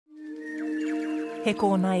He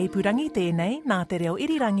kōna ipurangi tēnei nā te reo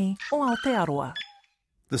irirangi o Aotearoa.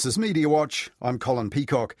 This is Mediawatch. I'm Colin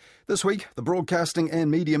Peacock. This week, the Broadcasting and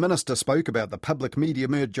Media Minister spoke about the public media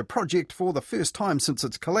merger project for the first time since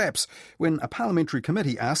its collapse, when a parliamentary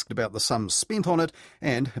committee asked about the sums spent on it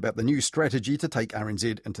and about the new strategy to take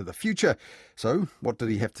RNZ into the future. So, what did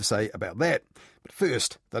he have to say about that? But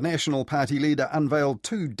first, the National Party leader unveiled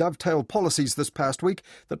two dovetailed policies this past week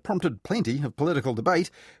that prompted plenty of political debate.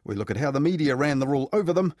 We look at how the media ran the rule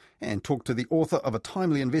over them and talk to the author of a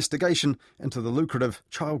timely investigation into the lucrative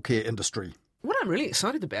childcare industry. What I'm really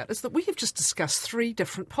excited about is that we have just discussed three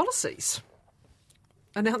different policies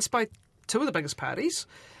announced by two of the biggest parties.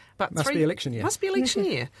 But Must be election year. Must be election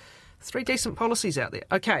year. Three decent policies out there.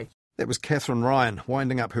 OK. That was Catherine Ryan,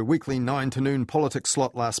 winding up her weekly 9 to noon politics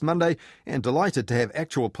slot last Monday and delighted to have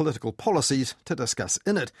actual political policies to discuss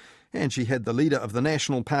in it. And she had the leader of the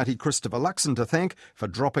National Party, Christopher Luxon, to thank for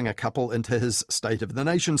dropping a couple into his State of the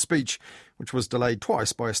Nation speech, which was delayed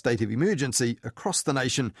twice by a state of emergency across the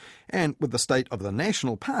nation. And with the state of the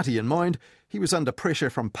National Party in mind, he was under pressure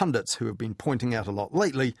from pundits who have been pointing out a lot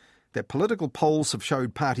lately that political polls have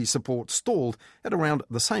showed party support stalled at around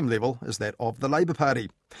the same level as that of the Labour Party.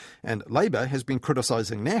 And Labour has been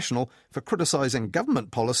criticising National for criticising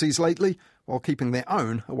government policies lately while keeping their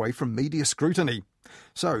own away from media scrutiny.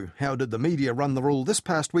 So, how did the media run the rule this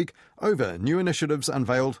past week over new initiatives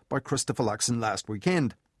unveiled by Christopher Luxon last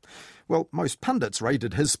weekend? Well, most pundits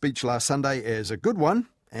rated his speech last Sunday as a good one,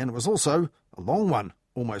 and it was also a long one,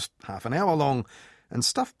 almost half an hour long. And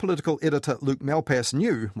Stuff political editor Luke Malpass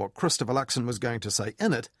knew what Christopher Luxon was going to say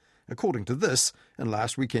in it, according to this in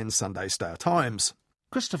last weekend's Sunday Star Times.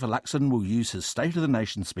 Christopher Luxon will use his State of the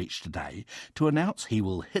Nation speech today to announce he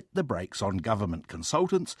will hit the brakes on government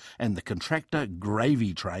consultants and the contractor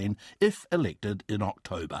gravy train if elected in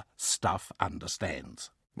October. Stuff understands.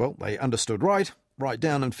 Well, they understood right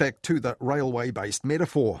down in fact to the railway-based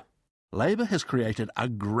metaphor. Labour has created a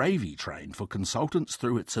gravy train for consultants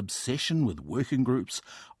through its obsession with working groups,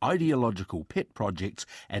 ideological pet projects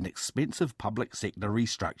and expensive public sector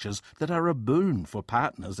restructures that are a boon for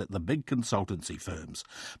partners at the big consultancy firms,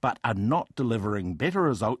 but are not delivering better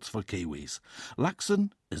results for Kiwis.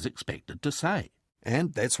 Luxon is expected to say.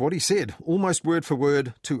 And that's what he said, almost word for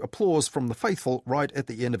word, to applause from the faithful right at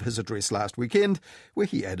the end of his address last weekend, where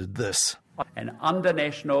he added this. And under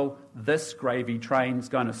National, this gravy train's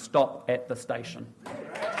going to stop at the station.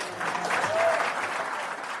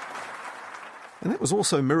 And that was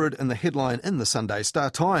also mirrored in the headline in the Sunday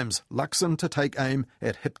Star Times, Luxon to take aim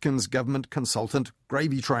at Hipkins government consultant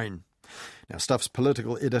gravy train. Now, Stuff's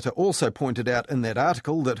political editor also pointed out in that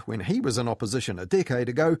article that when he was in opposition a decade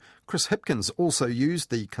ago, Chris Hipkins also used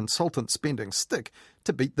the consultant spending stick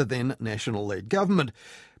to beat the then National-led government.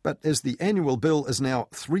 But as the annual bill is now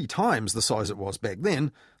 3 times the size it was back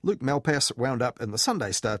then, Luke Malpass wound up in the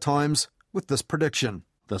Sunday Star Times with this prediction.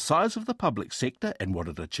 The size of the public sector and what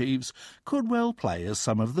it achieves could well play as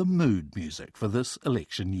some of the mood music for this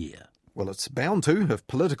election year. Well, it's bound to if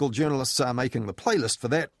political journalists are making the playlist for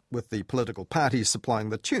that, with the political parties supplying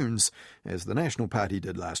the tunes, as the National Party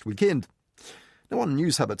did last weekend. Now, on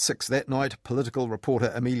News Hub at 6 that night, political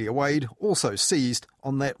reporter Amelia Wade also seized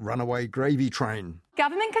on that runaway gravy train.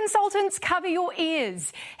 Government consultants, cover your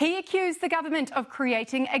ears. He accused the government of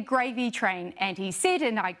creating a gravy train, and he said,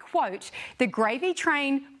 and I quote, "The gravy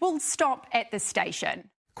train will stop at the station."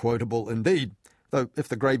 Quotable indeed. Though if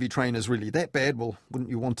the gravy train is really that bad, well, wouldn't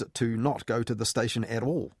you want it to not go to the station at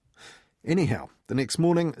all? Anyhow, the next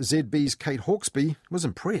morning, ZB's Kate Hawkesby was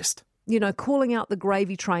impressed. You know, calling out the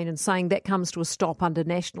gravy train and saying that comes to a stop under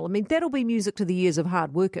National. I mean, that'll be music to the ears of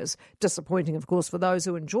hard workers. Disappointing, of course, for those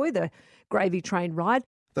who enjoy the gravy train ride.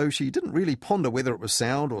 Though she didn't really ponder whether it was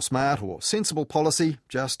sound or smart or sensible policy,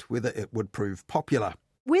 just whether it would prove popular.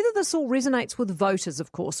 Whether this all resonates with voters,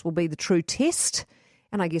 of course, will be the true test.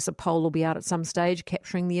 And I guess a poll will be out at some stage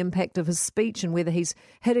capturing the impact of his speech and whether he's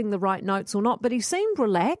hitting the right notes or not. But he seemed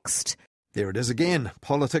relaxed. There it is again,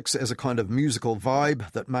 politics as a kind of musical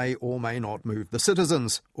vibe that may or may not move the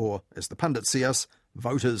citizens, or, as the pundits see us,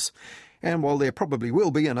 voters. And while there probably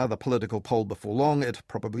will be another political poll before long, it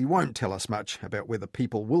probably won't tell us much about whether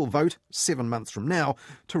people will vote 7 months from now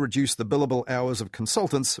to reduce the billable hours of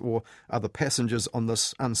consultants or other passengers on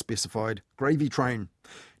this unspecified gravy train.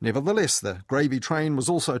 Nevertheless, the gravy train was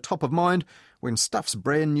also top of mind when Stuff's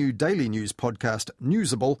brand new daily news podcast,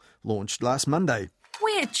 Newsable, launched last Monday.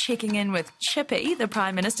 We're checking in with Chippy, the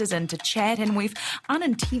Prime Minister's in to chat, and we've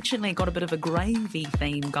unintentionally got a bit of a gravy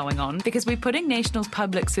theme going on because we're putting National's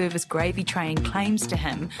public service gravy train claims to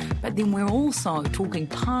him, but then we're also talking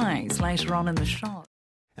pies later on in the show.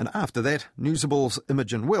 And after that, Newsable's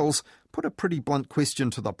Imogen Wells put a pretty blunt question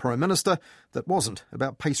to the Prime Minister that wasn't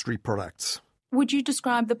about pastry products. Would you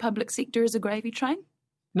describe the public sector as a gravy train?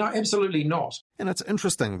 No, absolutely not. And it's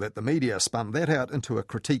interesting that the media spun that out into a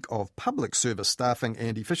critique of public service staffing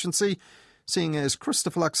and efficiency, seeing as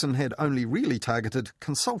Christopher Luxon had only really targeted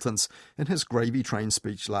consultants in his gravy train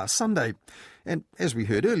speech last Sunday. And as we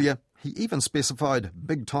heard earlier, he even specified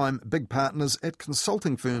big-time, big partners at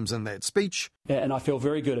consulting firms in that speech. And I feel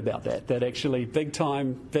very good about that actually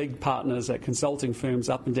big-time, big partners at consulting firms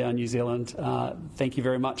up and down New Zealand, thank you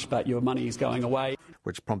very much, but your money is going away.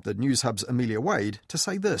 Which prompted News Hub's Amelia Wade to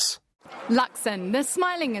say this. Luxon, the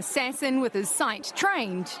smiling assassin with his sight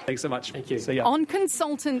trained. Thanks so much. Thank you. See ya. On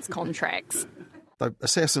consultants' contracts. Though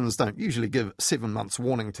assassins don't usually give 7 months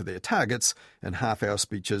warning to their targets in half-hour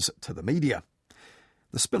speeches to the media.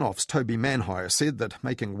 The Spin-Off's Toby Manhire said that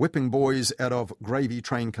making whipping boys out of gravy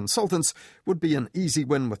train consultants would be an easy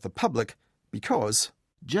win with the public because,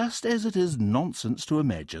 just as it is nonsense to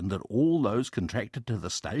imagine that all those contracted to the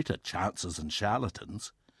state are chances and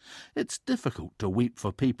charlatans, it's difficult to weep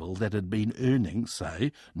for people that had been earning,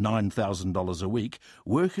 say, $9,000 a week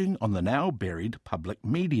working on the now-buried public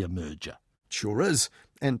media merger. Sure is.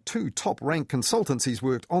 And 2 top-ranked consultancies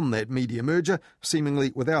worked on that media merger,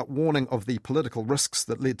 seemingly without warning of the political risks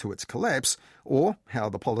that led to its collapse, or how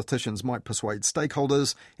the politicians might persuade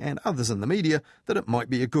stakeholders and others in the media that it might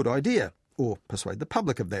be a good idea, or persuade the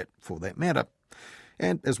public of that, for that matter.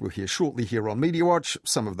 And as we'll hear shortly here on Mediawatch,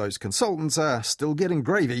 some of those consultants are still getting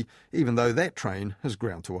gravy, even though that train has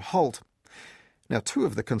ground to a halt. Now, 2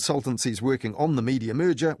 of the consultancies working on the media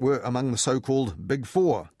merger were among the so-called Big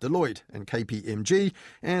Four, Deloitte and KPMG,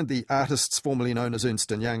 and the artists formerly known as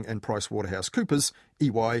Ernst & Young and PricewaterhouseCoopers,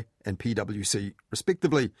 EY and PwC,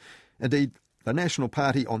 respectively. Indeed, the National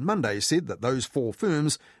Party on Monday said that those 4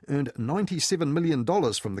 firms earned $97 million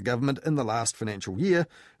from the government in the last financial year,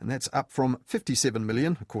 and that's up from $57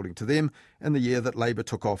 million, according to them, in the year that Labour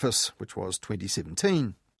took office, which was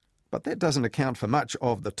 2017. But that doesn't account for much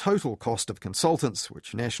of the total cost of consultants,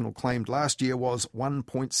 which National claimed last year was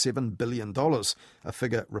 $1.7 billion, a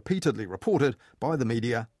figure repeatedly reported by the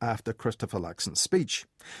media after Christopher Luxon's speech.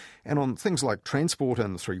 And on things like transport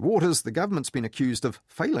and Three Waters, the government's been accused of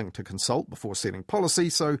failing to consult before setting policy,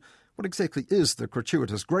 so what exactly is the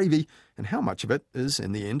gratuitous gravy, and how much of it is,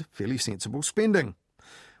 in the end, fairly sensible spending?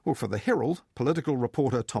 Well, for the Herald, political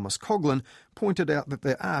reporter Thomas Coughlan pointed out that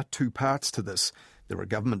there are 2 parts to this. There are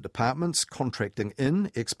government departments contracting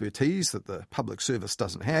in expertise that the public service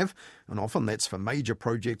doesn't have, and often that's for major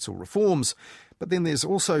projects or reforms. But then there's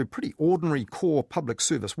also pretty ordinary core public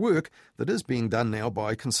service work that is being done now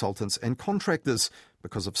by consultants and contractors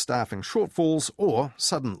because of staffing shortfalls or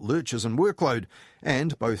sudden lurches in workload.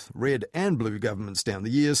 And both red and blue governments down the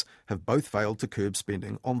years have both failed to curb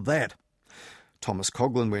spending on that. Thomas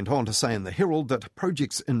Coughlan went on to say in the Herald that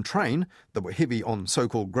projects in train that were heavy on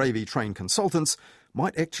so-called gravy train consultants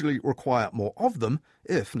might actually require more of them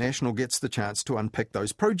if National gets the chance to unpick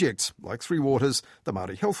those projects, like Three Waters, the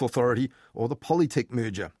Māori Health Authority or the Polytech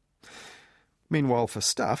merger. Meanwhile, for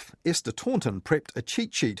Stuff, Esther Taunton prepped a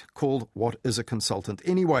cheat sheet called What is a Consultant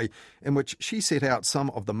Anyway?, in which she set out some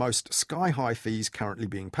of the most sky-high fees currently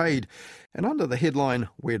being paid. And under the headline,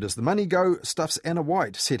 Where Does the Money Go?, Stuff's Anna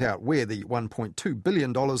White set out where the $1.2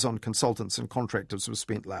 billion on consultants and contractors was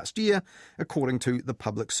spent last year, according to the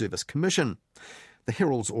Public Service Commission. The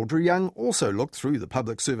Herald's Audrey Young also looked through the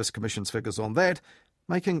Public Service Commission's figures on that,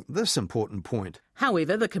 making this important point.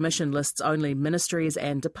 However, the Commission lists only ministries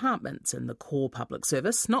and departments in the core public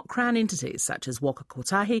service, not Crown entities such as Waka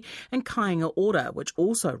Kotahi and Kāinga Ora, which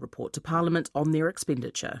also report to Parliament on their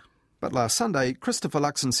expenditure. But last Sunday, Christopher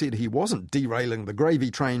Luxon said he wasn't derailing the gravy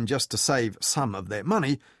train just to save some of that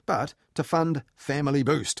money, but to fund Family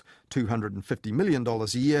Boost, $250 million a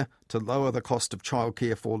year to lower the cost of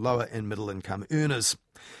childcare for lower and middle income earners.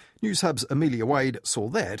 News Hub's Amelia Wade saw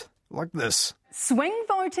that like this. Swing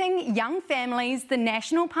voting, young families, the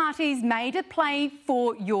National Party's made a play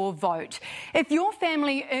for your vote. If your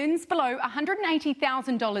family earns below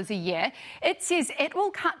 $180,000 a year, it says it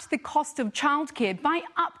will cut the cost of childcare by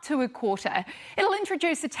up to a quarter. It'll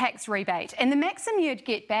introduce a tax rebate, and the maximum you'd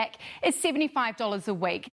get back is $75 a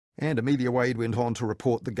week. And Amelia Wade went on to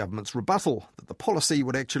report the government's rebuttal, that the policy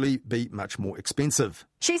would actually be much more expensive.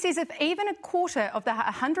 She says if even a quarter of the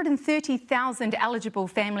 130,000 eligible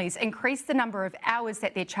families increase the number of hours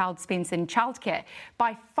that their child spends in childcare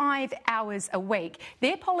by 5 hours a week,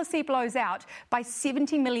 their policy blows out by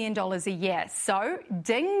 $70 million a year. So,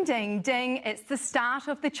 ding, ding, ding, it's the start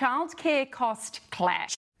of the childcare cost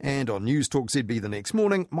clash. And on News Talk ZB the next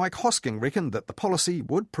morning, Mike Hosking reckoned that the policy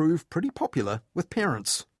would prove pretty popular with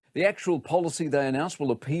parents. The actual policy they announced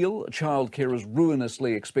will appeal. Childcare is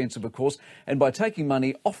ruinously expensive, of course, and by taking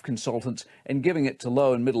money off consultants and giving it to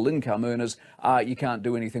low and middle income earners, you can't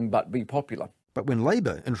do anything but be popular. But when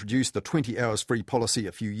Labor introduced the 20 hours free policy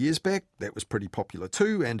a few years back, that was pretty popular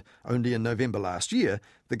too, and only in November last year,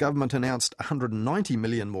 the government announced $190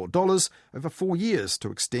 million more over 4 years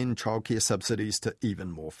to extend childcare subsidies to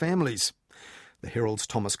even more families. The Herald's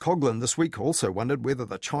Thomas Coughlin this week also wondered whether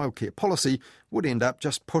the childcare policy would end up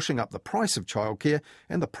just pushing up the price of childcare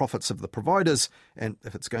and the profits of the providers, and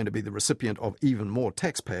if it's going to be the recipient of even more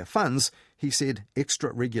taxpayer funds, he said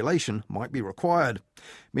extra regulation might be required.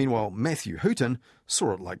 Meanwhile, Matthew Hooton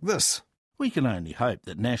saw it like this. We can only hope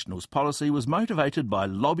that National's policy was motivated by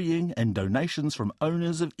lobbying and donations from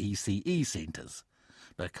owners of ECE centres.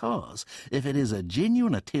 Because if it is a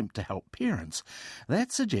genuine attempt to help parents,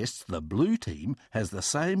 that suggests the blue team has the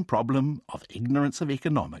same problem of ignorance of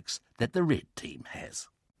economics that the red team has.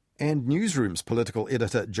 And Newsroom's political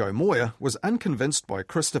editor Joe Moyer was unconvinced by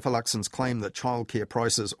Christopher Luxon's claim that childcare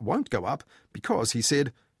prices won't go up because, he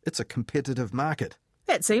said, it's a competitive market.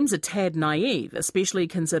 That seems a tad naive, especially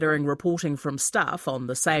considering reporting from Duff on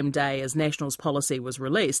the same day as National's policy was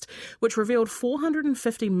released, which revealed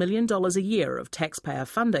 $450 million a year of taxpayer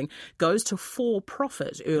funding goes to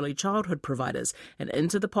for-profit early childhood providers and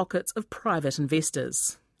into the pockets of private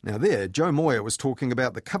investors. Now there, Joe Moyer was talking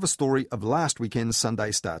about the cover story of last weekend's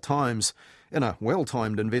Sunday Star Times. In a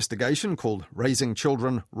well-timed investigation called Raising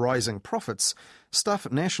Children, Rising Profits,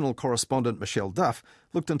 Stuff national correspondent Michelle Duff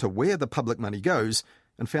looked into where the public money goes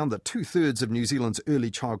and found that 2/3 of New Zealand's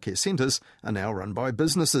early childcare centres are now run by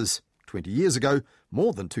businesses. 20 years ago,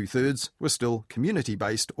 more than 2/3 were still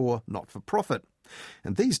community-based or not-for-profit.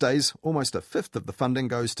 And these days, almost 1/5 of the funding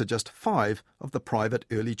goes to just 5 of the private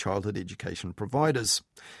early childhood education providers.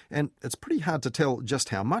 And it's pretty hard to tell just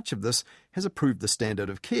how much of this has improved the standard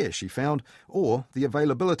of care, she found, or the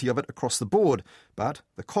availability of it across the board, but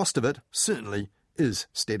the cost of it certainly is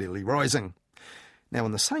steadily rising. Now,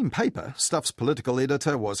 in the same paper, Stuff's political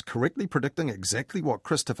editor was correctly predicting exactly what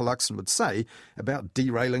Christopher Luxon would say about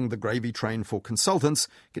derailing the gravy train for consultants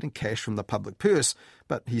getting cash from the public purse,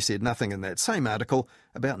 but he said nothing in that same article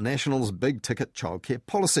about National's big-ticket childcare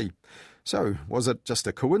policy. So, was it just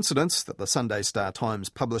a coincidence that the Sunday Star Times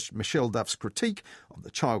published Michelle Duff's critique of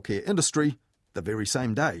the childcare industry the very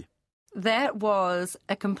same day? That was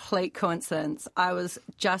a complete coincidence. I was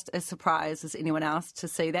just as surprised as anyone else to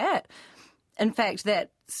see that. In fact,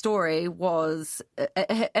 that story was,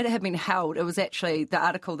 it had been held. It was actually the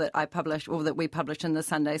article that I published, or that we published in the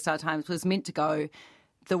Sunday Star Times, was meant to go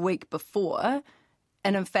the week before.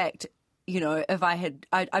 And in fact, you know, if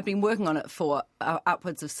I'd been working on it for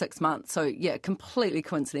upwards of 6 months. So, yeah, completely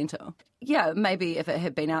coincidental. Yeah, maybe if it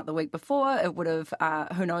had been out the week before, it would have,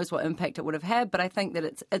 who knows what impact it would have had. But I think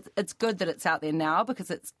that it's good that it's out there now,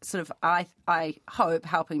 because it's sort of, I hope,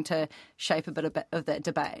 helping to shape a bit of that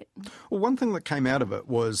debate. Well, one thing that came out of it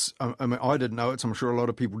was, I mean, I didn't know it, so I'm sure a lot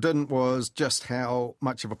of people didn't, was just how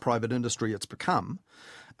much of a private industry it's become.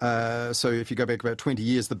 So if you go back about 20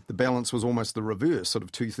 years, the balance was almost the reverse, sort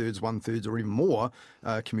of 2/3, 1/3 or even more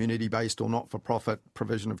community-based or not-for-profit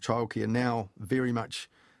provision of childcare. Now very much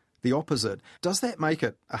the opposite. Does that make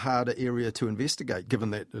it a harder area to investigate,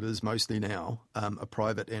 given that it is mostly now a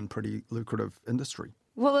private and pretty lucrative industry?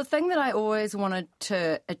 Well, the thing that I always wanted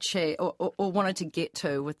to achieve or wanted to get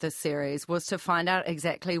to with this series was to find out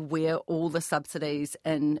exactly where all the subsidies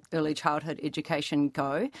in early childhood education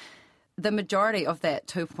go. The majority of that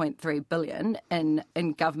 $2.3 billion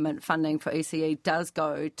in government funding for ECE does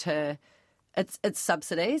go to its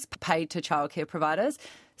subsidies paid to childcare providers,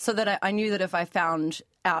 so that I knew that if I found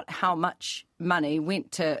out how much money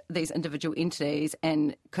went to these individual entities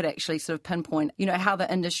and could actually sort of pinpoint, you know, how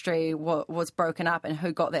the industry was broken up and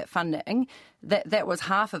who got that funding, that was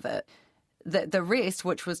half of it. The rest,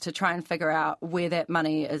 which was to try and figure out where that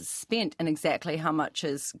money is spent and exactly how much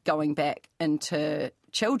is going back into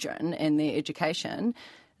children and their education,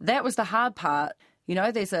 that was the hard part. You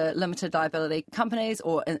know, these are limited liability companies,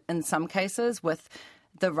 or in some cases with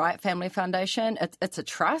the Right Family Foundation, it's a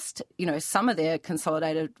trust. You know, some of their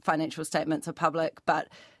consolidated financial statements are public, but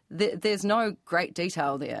there's no great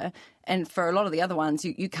detail there. And for a lot of the other ones,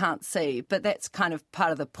 you can't see. But that's kind of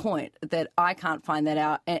part of the point, that I can't find that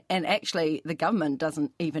out. And actually, the government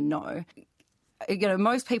doesn't even know. You know,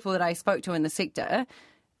 most people that I spoke to in the sector,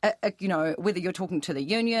 you know, whether you're talking to the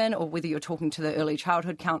union or whether you're talking to the Early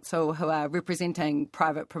Childhood Council, who are representing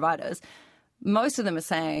private providers, most of them are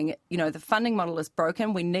saying, you know, the funding model is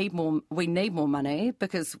broken. We need more money,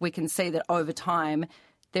 because we can see that over time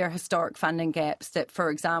there are historic funding gaps that, for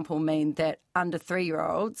example, mean that under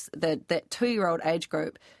 3-year-olds, that 2-year-old age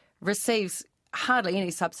group, receives hardly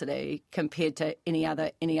any subsidy compared to any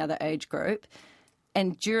other age group.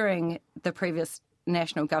 And during the previous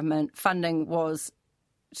national government, funding was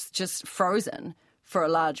just frozen for a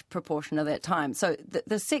large proportion of that time. So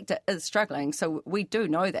the sector is struggling, so we do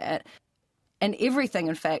know that. And everything,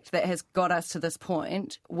 in fact, that has got us to this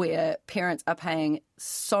point where parents are paying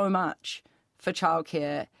so much for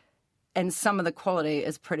childcare and some of the quality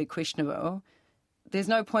is pretty questionable, there's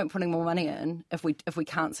no point putting more money in if we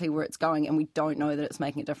can't see where it's going and we don't know that it's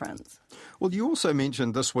making a difference. Well, you also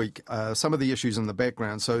mentioned this week some of the issues in the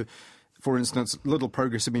background. So, for instance, little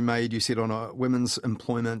progress has been made, you said, on a women's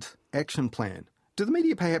employment action plan. Do the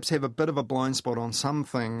media perhaps have a bit of a blind spot on some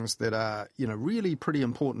things that are, really pretty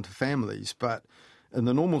important to families, but in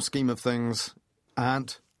the normal scheme of things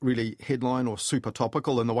aren't really headline or super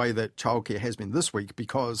topical in the way that childcare has been this week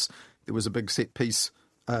because there was a big set-piece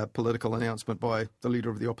political announcement by the Leader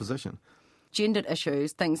of the Opposition? Gendered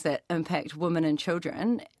issues, things that impact women and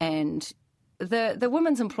children, and the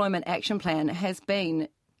Women's Employment Action Plan has been,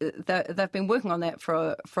 they've been working on that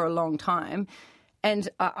for a long time, and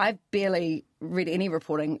I've barely read any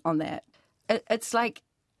reporting on that. It's like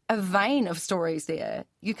a vein of stories there.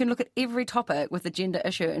 You can look at every topic with a gender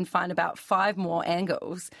issue and find about 5 more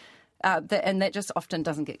angles, and that just often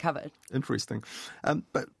doesn't get covered. Interesting.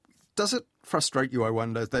 But does it frustrate you, I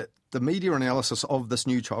wonder, that the media analysis of this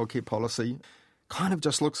new childcare policy kind of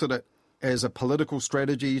just looks at it as a political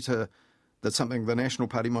strategy that's something the National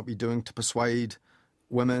Party might be doing to persuade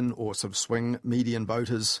women or sort of swing median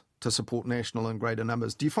voters to support National in greater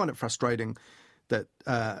numbers? Do you find it frustrating that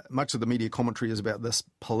much of the media commentary is about this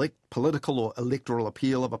political or electoral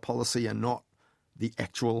appeal of a policy and not the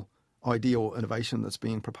actual idea or innovation that's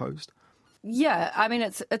being proposed? Yeah, I mean,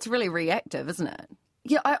 it's really reactive, isn't it?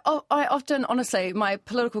 Yeah, I often, honestly, my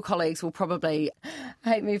political colleagues will probably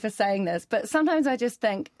hate me for saying this, but sometimes I just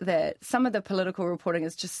think that some of the political reporting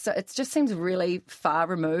is it just seems really far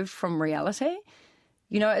removed from reality.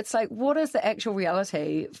 It's like, what is the actual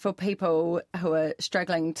reality for people who are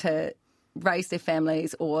struggling to raise their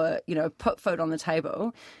families or, put food on the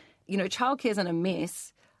table? Childcare's in a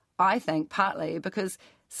mess, I think, partly because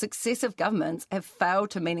successive governments have failed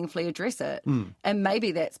to meaningfully address it. And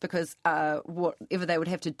maybe that's because whatever they would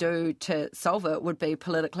have to do to solve it would be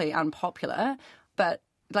politically unpopular. But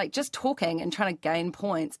just talking and trying to gain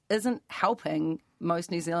points isn't helping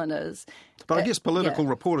most New Zealanders. But I guess political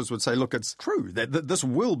reporters would say, look, it's true that this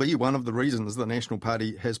will be one of the reasons the National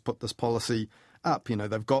Party has put this policy up.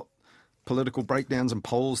 They've got political breakdowns and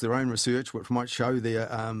polls, their own research, which might show they're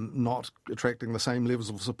not attracting the same levels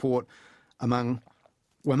of support among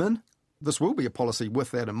women. This will be a policy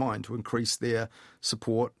with that in mind to increase their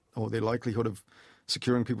support or their likelihood of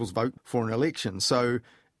securing people's vote for an election. So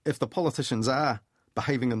if the politicians are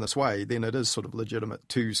behaving in this way, then it is sort of legitimate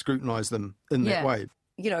to scrutinise them in that way.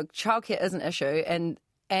 Childcare is an issue and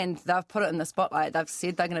they've put it in the spotlight. They've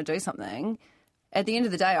said they're going to do something. At the end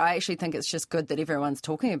of the day, I actually think it's just good that everyone's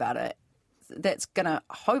talking about it. That's going to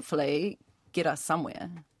hopefully get us somewhere.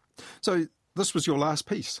 So this was your last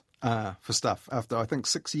piece for Stuff after, I think,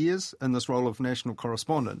 6 years in this role of national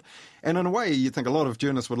correspondent. And in a way, you think a lot of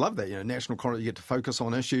journalists would love that. National correspondent, you get to focus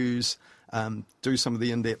on issues, do some of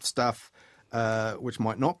the in-depth stuff, which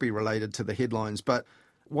might not be related to the headlines. But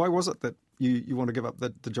why was it that you want to give up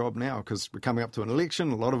the job now? Because we're coming up to an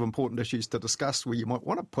election, a lot of important issues to discuss where you might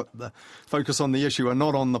want to put the focus on the issue and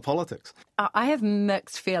not on the politics. I have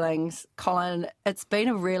mixed feelings, Colin. It's been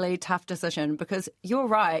a really tough decision because you're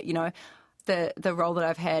right, the role that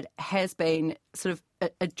I've had has been sort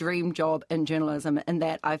of a dream job in journalism in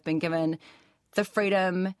that I've been given the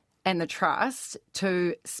freedom and the trust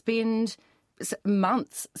to spend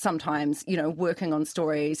months sometimes, working on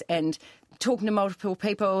stories and talking to multiple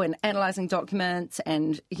people and analysing documents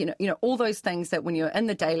and, all those things that when you're in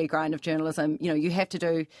the daily grind of journalism, you have to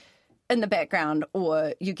do in the background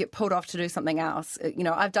or you get pulled off to do something else.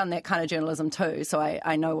 I've done that kind of journalism too, so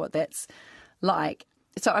I know what that's like.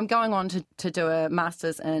 So I'm going on to do a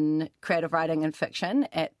Master's in Creative Writing and Fiction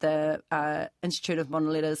at the Institute of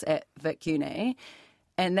Modern Letters at Vic Uni,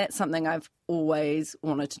 and that's something I've always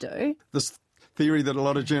wanted to do. This theory that a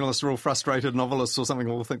lot of journalists are all frustrated novelists or something,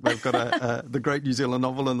 will think they've got the great New Zealand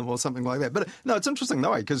novel in them or something like that. But no, it's interesting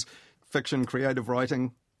though, because fiction, creative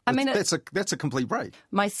writing, that's a complete break.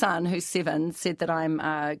 My son, who's 7, said that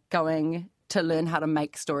I'm going to learn how to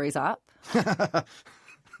make stories up.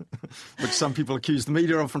 Which some people accuse the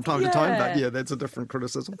media of from time to time, but that's a different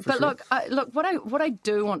criticism. But sure. Look, what I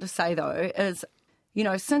do want to say though is,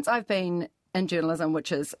 since I've been in journalism,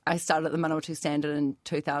 which is I started at the Manawatu Standard in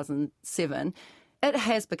 2007, it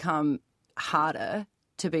has become harder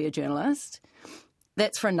to be a journalist.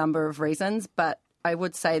 That's for a number of reasons, but I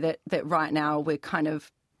would say that right now we're kind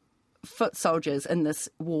of foot soldiers in this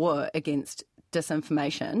war against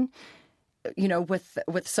disinformation. You know, with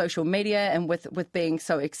social media and with being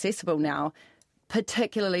so accessible now,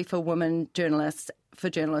 particularly for women journalists, for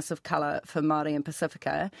journalists of colour, for Māori and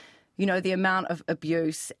Pacifica, you know, the amount of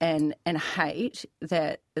abuse and hate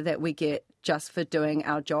that we get just for doing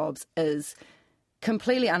our jobs is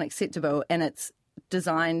completely unacceptable, and it's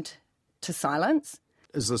designed to silence.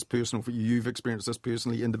 Is this personal for you? You've experienced this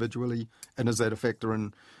personally, individually, and is that a factor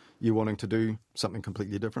in you wanting to do something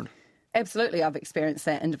completely different? Absolutely, I've experienced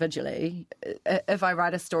that individually. If I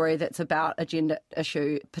write a story that's about a gender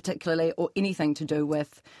issue particularly, or anything to do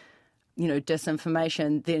with, you know,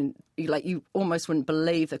 disinformation, then you almost wouldn't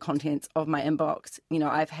believe the contents of my inbox. You know,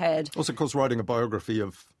 I've had... Also, of course, writing a biography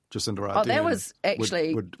of Jacinda Ardern. Oh, that was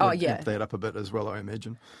actually... would amp that up a bit as well, I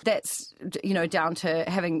imagine. That's, you know, down to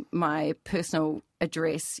having my personal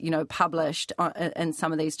address, you know, published in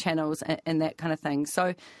some of these channels and that kind of thing.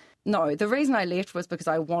 So... No, the reason I left was because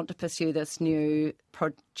I want to pursue this new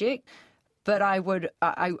project, but I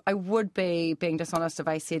would be being dishonest if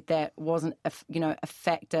I said that wasn't a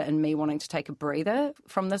factor in me wanting to take a breather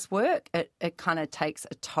from this work. It kind of takes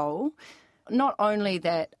a toll. Not only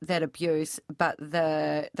that abuse, but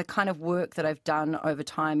the kind of work that I've done over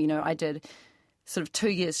time. You know, I did sort of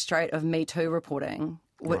 2 years straight of Me Too reporting,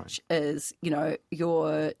 which is, you know,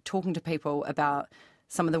 you're talking to people about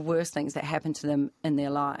some of the worst things that happen to them in their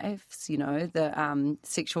lives, you know, the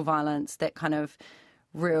sexual violence, that kind of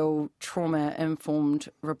real trauma-informed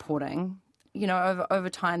reporting. You know, over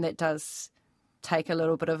time that does take a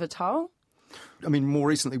little bit of a toll. I mean, more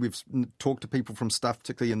recently we've talked to people from Stuff,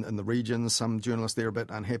 particularly in the regions. Some journalists there are a bit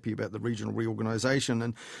unhappy about the regional reorganisation,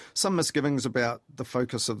 and some misgivings about the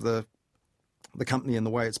focus of the company and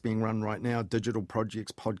the way it's being run right now, digital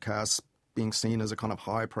projects, podcasts, being seen as a kind of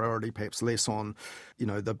high priority, perhaps less on, you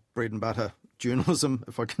know, the bread and butter journalism,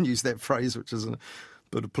 if I can use that phrase, which is a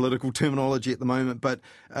bit of political terminology at the moment. But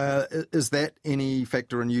is that any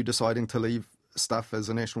factor in you deciding to leave Stuff as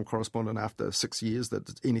a national correspondent after 6 years,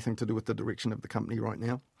 that's anything to do with the direction of the company right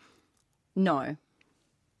now? No,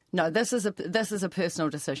 this is a personal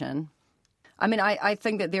decision. I mean, I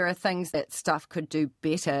think that there are things that Stuff could do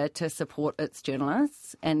better to support its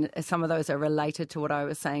journalists, and some of those are related to what I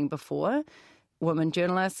was saying before, women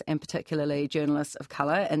journalists and particularly journalists of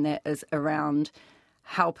colour, and that is around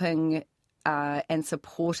helping and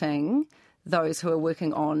supporting those who are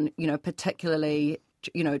working on, you know, particularly,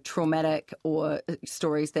 you know, traumatic or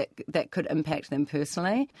stories that could impact them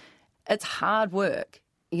personally. It's hard work,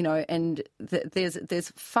 you know, and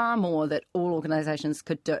there's far more that all organisations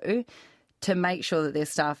could do to make sure that their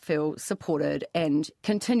staff feel supported and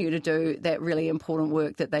continue to do that really important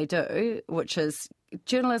work that they do, which is,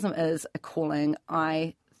 journalism is a calling.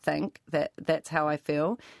 I think that's how I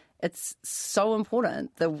feel. It's so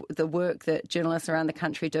important, the work that journalists around the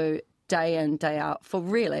country do day in, day out, for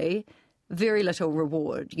really very little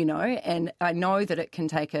reward, you know, and I know that it can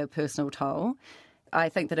take a personal toll. I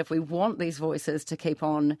think that if we want these voices to keep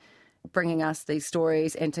on bringing us these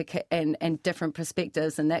stories and different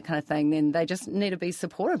perspectives and that kind of thing, then they just need to be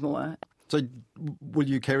supported more. So will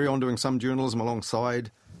you carry on doing some journalism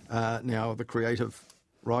alongside now the creative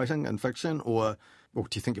writing and fiction, or do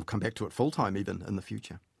you think you'll come back to it full-time even in the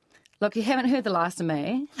future? Look, you haven't heard the last of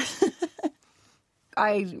me.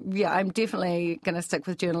 I'm definitely going to stick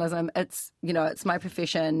with journalism. It's, you know, it's my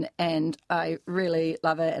profession and I really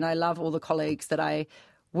love it, and I love all the colleagues that I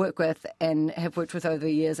work with and have worked with over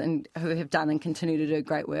the years and who have done and continue to do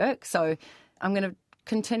great work. So I'm going to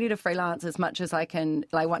continue to freelance as much as I can.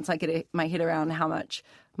 Like, once I get my head around how much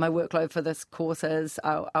my workload for this course is,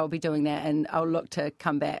 I'll be doing that, and I'll look to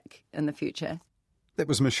come back in the future. That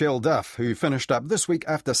was Michelle Duff, who finished up this week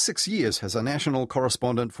after 6 years as a national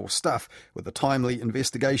correspondent for Stuff, with a timely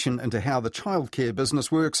investigation into how the childcare business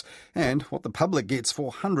works and what the public gets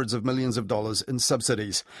for hundreds of millions of dollars in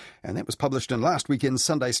subsidies. And that was published in last weekend's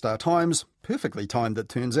Sunday Star Times, perfectly timed it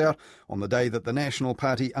turns out, on the day that the National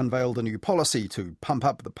Party unveiled a new policy to pump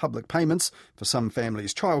up the public payments for some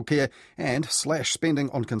families' childcare and slash spending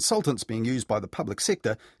on consultants being used by the public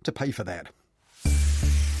sector to pay for that.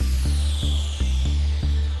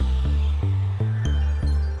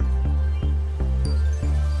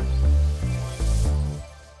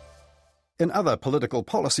 In other political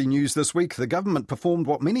policy news this week, the government performed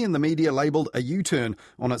what many in the media labelled a U-turn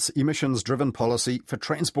on its emissions-driven policy for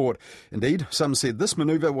transport. Indeed, some said this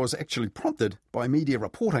manoeuvre was actually prompted by media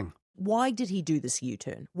reporting. Why did he do this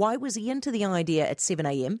U-turn? Why was he into the idea at 7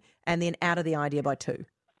 a.m. and then out of the idea by 2?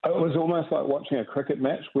 It was almost like watching a cricket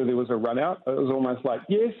match where there was a run out. It was almost like,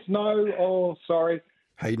 yes, no, oh, sorry.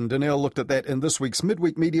 Hayden Donnell looked at that in this week's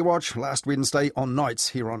Midweek Mediawatch last Wednesday on Nights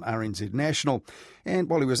here on RNZ National. And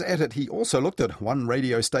while he was at it, he also looked at one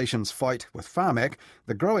radio station's fight with Pharmac,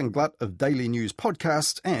 the growing glut of daily news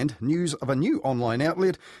podcasts, and news of a new online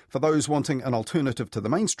outlet for those wanting an alternative to the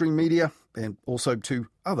mainstream media and also to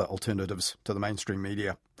other alternatives to the mainstream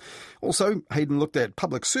media. Also, Hayden looked at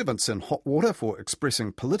public servants in hot water for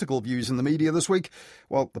expressing political views in the media this week,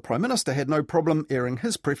 while the Prime Minister had no problem airing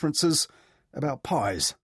his preferences about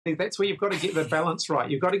pies. That's where you've got to get the balance right.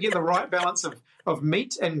 You've got to get the right balance of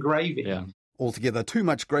meat and gravy. Yeah. Altogether, too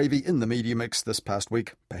much gravy in the media mix this past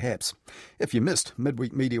week, perhaps. If you missed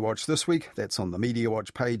Midweek Media Watch this week, that's on the Media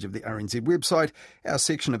Watch page of the RNZ website, our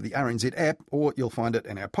section of the RNZ app, or you'll find it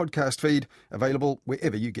in our podcast feed, available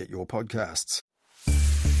wherever you get your podcasts.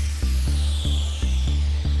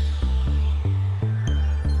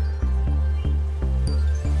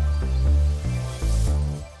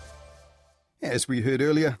 As we heard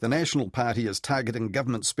earlier, the National Party is targeting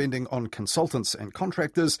government spending on consultants and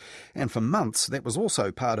contractors, and for months that was also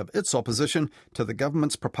part of its opposition to the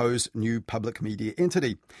government's proposed new public media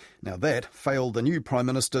entity. Now that failed the new Prime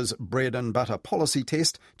Minister's bread and butter policy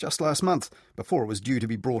test just last month, before it was due to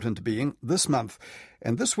be brought into being this month.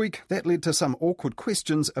 And this week that led to some awkward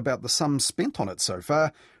questions about the sums spent on it so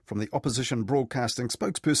far, from the opposition broadcasting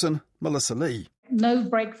spokesperson, Melissa Lee. No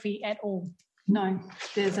break fee at all. No,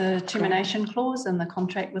 there's a termination clause in the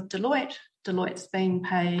contract with Deloitte. Deloitte's been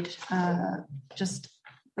paid just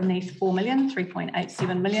beneath 4 million,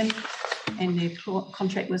 3.87 million, and their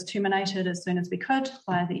contract was terminated as soon as we could.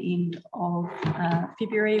 By the end of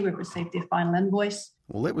February, we've received their final invoice.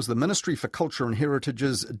 Well, that was the Ministry for Culture and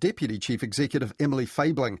Heritage's Deputy Chief Executive, Emily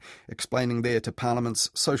Fabling, explaining there to Parliament's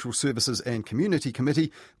Social Services and Community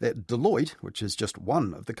Committee that Deloitte, which is just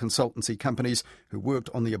one of the consultancy companies who worked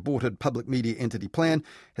on the aborted public media entity plan,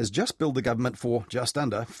 has just billed the government for just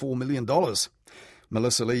under $4 million.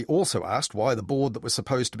 Melissa Lee also asked why the board that was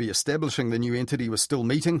supposed to be establishing the new entity was still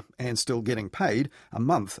meeting and still getting paid a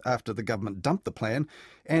month after the government dumped the plan.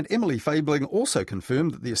 And Emily Fabling also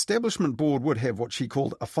confirmed that the establishment board would have what she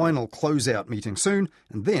called a final closeout meeting soon,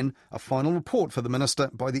 and then a final report for the minister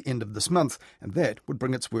by the end of this month, and that would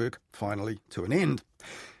bring its work finally to an end.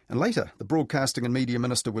 And later, the Broadcasting and Media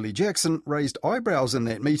Minister Willie Jackson raised eyebrows in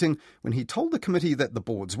that meeting when he told the committee that the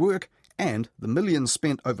board's work and the millions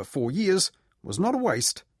spent over 4 years was not a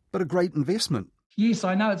waste, but a great investment. Yes,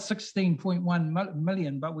 I know it's 16.1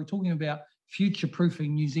 million, but we're talking about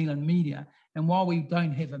future-proofing New Zealand media. And while we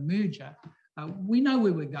don't have a merger, we know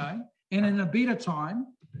where we're going. And in a better time,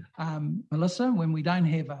 Melissa, when we don't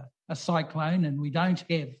have a cyclone and we don't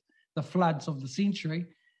have the floods of the century,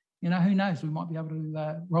 who knows, we might be able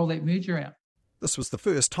to roll that merger out. This was the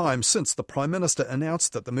first time since the Prime Minister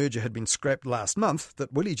announced that the merger had been scrapped last month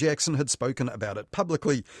that Willie Jackson had spoken about it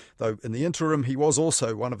publicly, though in the interim he was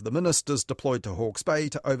also one of the ministers deployed to Hawke's Bay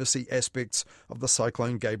to oversee aspects of the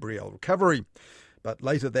Cyclone Gabrielle recovery. But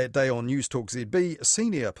later that day on News Talk ZB,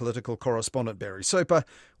 senior political correspondent Barry Soper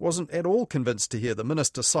wasn't at all convinced to hear the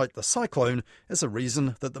minister cite the cyclone as a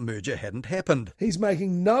reason that the merger hadn't happened. He's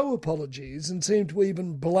making no apologies and seemed to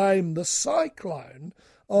even blame the cyclone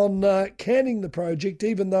on canning the project,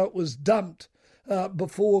 even though it was dumped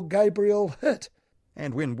before Gabrielle hit.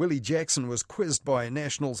 And when Willie Jackson was quizzed by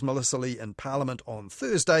National's Melissa Lee in Parliament on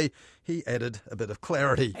Thursday, he added a bit of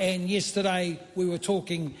clarity. And yesterday we were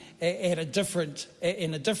talking in a different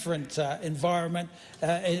environment.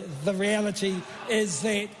 The reality is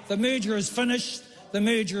that the merger is finished, the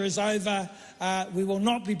merger is over. We will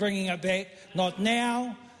not be bringing it back, not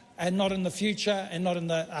now and not in the future and not in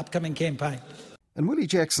the upcoming campaign. And Willie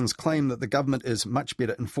Jackson's claim that the government is much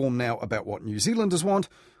better informed now about what New Zealanders want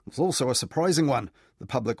was also a surprising one. The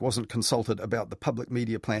public wasn't consulted about the public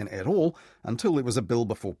media plan at all until there was a bill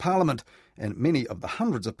before Parliament, and many of the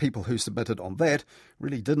hundreds of people who submitted on that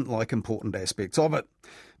really didn't like important aspects of it.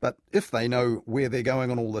 But if they know where they're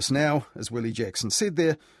going on all this now, as Willie Jackson said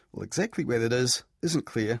there, well, exactly where that is isn't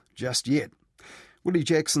clear just yet. Willie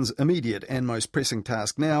Jackson's immediate and most pressing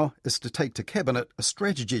task now is to take to Cabinet a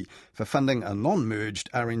strategy for funding a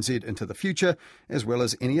non-merged RNZ into the future, as well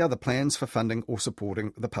as any other plans for funding or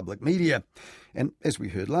supporting the public media. And as we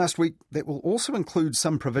heard last week, that will also include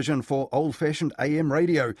some provision for old-fashioned AM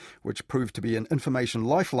radio, which proved to be an information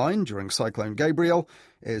lifeline during Cyclone Gabrielle,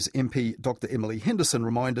 as MP Dr Emily Henderson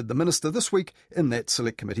reminded the Minister this week in that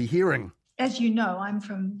Select Committee hearing. As you know, I'm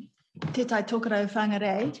from Te Tai Tokerau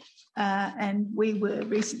Whangarei, and we were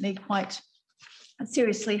recently quite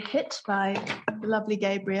seriously hit by the lovely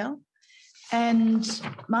Gabrielle. And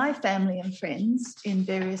my family and friends in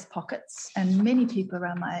various pockets and many people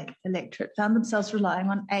around my electorate found themselves relying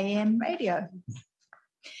on AM radio.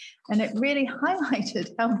 And it really highlighted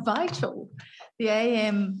how vital the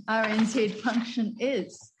AM RNZ function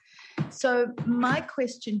is. So my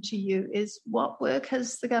question to you is, what work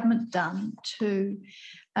has the government done to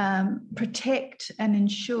protect and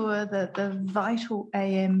ensure that the vital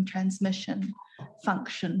AM transmission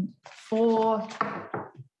function for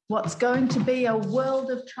what's going to be a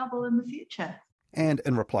world of trouble in the future? And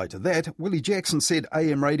in reply to that, Willie Jackson said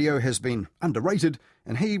AM radio has been underrated,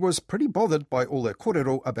 and he was pretty bothered by all the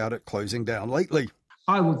kōrero about it closing down lately.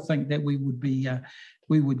 I would think that we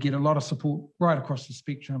would get a lot of support right across the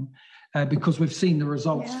spectrum because we've seen the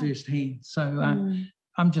results firsthand. So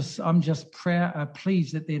I'm just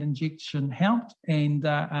pleased that injection helped and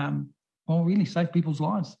really saved people's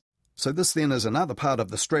lives. So this then is another part of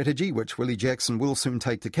the strategy which Willie Jackson will soon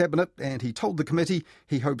take to Cabinet, and he told the committee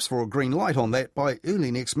he hopes for a green light on that by early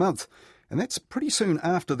next month. And that's pretty soon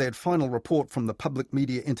after that final report from the Public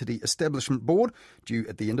Media Entity Establishment Board, due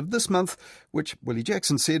at the end of this month, which Willie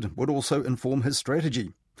Jackson said would also inform his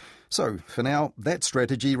strategy. So, for now, that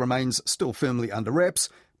strategy remains still firmly under wraps,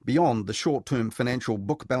 beyond the short-term financial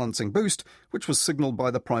book balancing boost, which was signalled by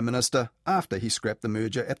the Prime Minister after he scrapped the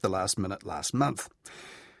merger at the last minute last month.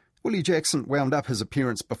 Willie Jackson wound up his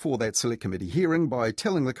appearance before that Select Committee hearing by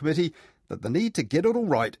telling the committee that the need to get it all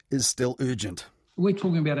right is still urgent. We're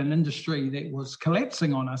talking about an industry that was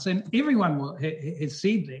collapsing on us, and everyone has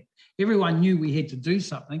said that. Everyone knew we had to do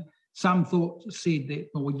something. Some said that,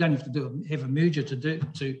 well, we don't have to have a merger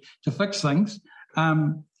to fix things.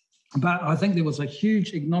 But I think there was a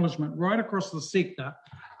huge acknowledgement right across the sector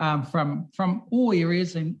from all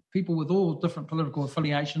areas and people with all different political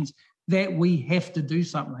affiliations that we have to do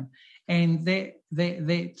something. And that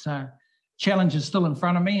challenge is still in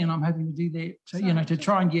front of me, and I'm hoping to do that, to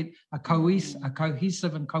try and get a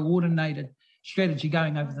cohesive and coordinated strategy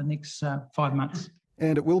going over the next 5 months.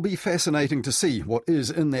 And it will be fascinating to see what is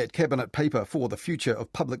in that Cabinet paper for the future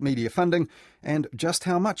of public media funding and just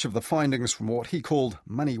how much of the findings from what he called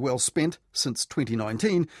money well spent since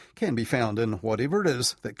 2019 can be found in whatever it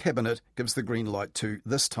is that Cabinet gives the green light to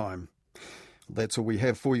this time. That's all we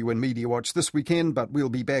have for you in Mediawatch this weekend, but we'll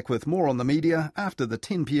be back with more on the media after the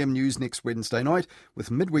 10 p.m. news next Wednesday night with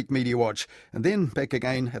Midweek Mediawatch, and then back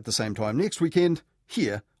again at the same time next weekend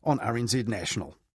here on RNZ National.